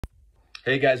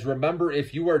Hey guys, remember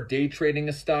if you are day trading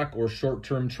a stock or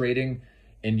short-term trading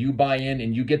and you buy in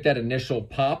and you get that initial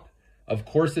pop, of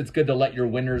course it's good to let your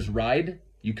winners ride.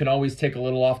 You can always take a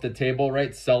little off the table,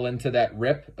 right? Sell into that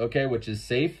rip, okay, which is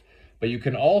safe. But you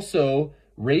can also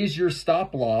raise your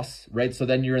stop loss, right? So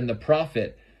then you're in the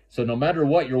profit. So no matter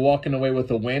what, you're walking away with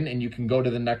a win and you can go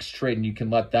to the next trade and you can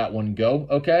let that one go,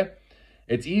 okay?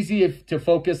 It's easy to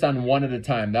focus on one at a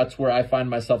time. That's where I find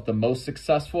myself the most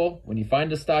successful. When you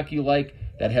find a stock you like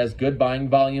that has good buying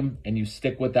volume and you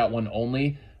stick with that one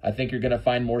only, I think you're going to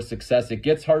find more success. It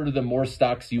gets harder the more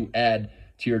stocks you add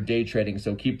to your day trading.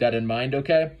 So keep that in mind,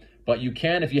 okay? But you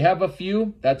can, if you have a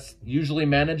few, that's usually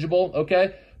manageable,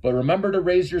 okay? But remember to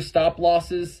raise your stop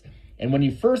losses. And when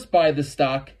you first buy the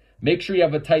stock, make sure you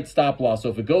have a tight stop loss. So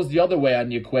if it goes the other way on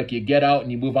you quick, you get out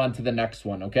and you move on to the next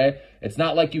one, okay? It's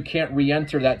not like you can't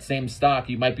re-enter that same stock.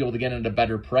 You might be able to get it at a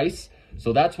better price.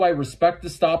 So that's why respect the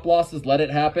stop losses, let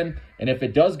it happen. And if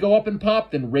it does go up and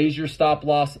pop, then raise your stop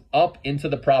loss up into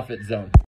the profit zone.